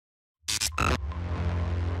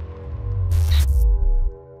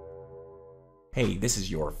Hey, this is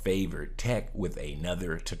your favorite tech with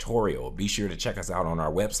another tutorial. Be sure to check us out on our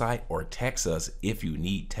website or text us if you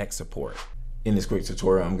need tech support. In this quick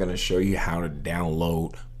tutorial, I'm going to show you how to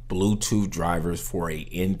download Bluetooth drivers for a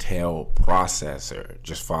Intel processor.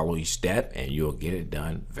 Just follow each step and you'll get it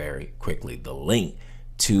done very quickly. The link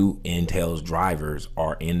to Intel's drivers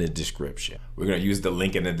are in the description. We're going to use the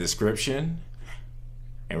link in the description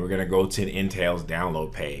and we're going to go to Intel's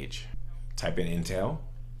download page. Type in Intel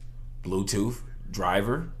Bluetooth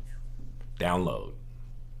driver download.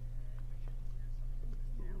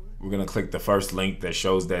 We're going to click the first link that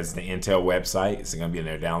shows that's the Intel website. It's going to be in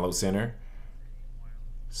their download center.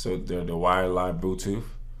 So the wireline Bluetooth.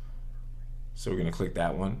 So we're going to click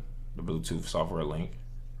that one, the Bluetooth software link.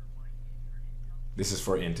 This is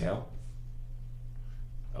for Intel.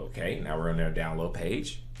 Okay, now we're on their download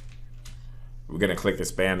page. We're going to click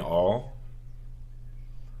expand all.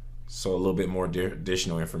 So a little bit more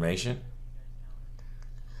additional information.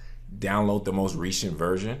 Download the most recent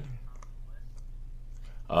version.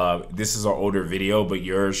 This is our older video, but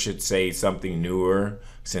yours should say something newer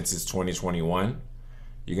since it's 2021.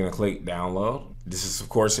 You're gonna click download. This is, of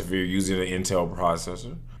course, if you're using an Intel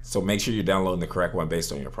processor. So make sure you're downloading the correct one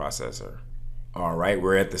based on your processor. All right,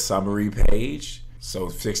 we're at the summary page. So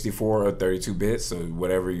 64 or 32 bits, so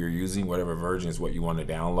whatever you're using, whatever version is what you want to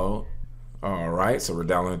download. All right, so we're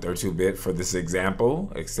downloading 32-bit for this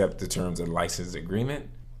example. Accept the terms of the license agreement.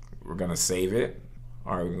 We're gonna save it.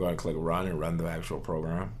 All right, we're gonna click run and run the actual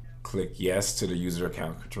program. Click yes to the user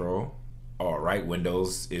account control. All right,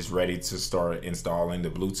 Windows is ready to start installing the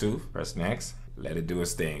Bluetooth. Press next, let it do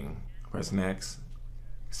its thing. Press next,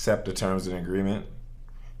 accept the terms of the agreement.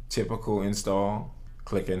 Typical install,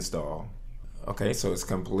 click install. Okay, so it's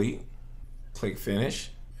complete. Click finish.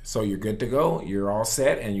 So you're good to go, you're all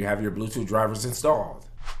set, and you have your Bluetooth drivers installed.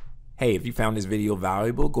 Hey, if you found this video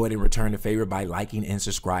valuable, go ahead and return the favor by liking and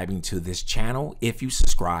subscribing to this channel. If you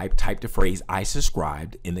subscribe, type the phrase "I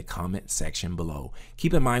subscribed" in the comment section below.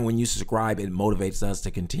 Keep in mind, when you subscribe, it motivates us to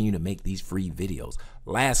continue to make these free videos.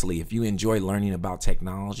 Lastly, if you enjoy learning about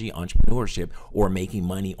technology, entrepreneurship, or making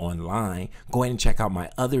money online, go ahead and check out my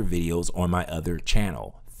other videos on my other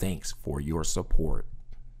channel. Thanks for your support.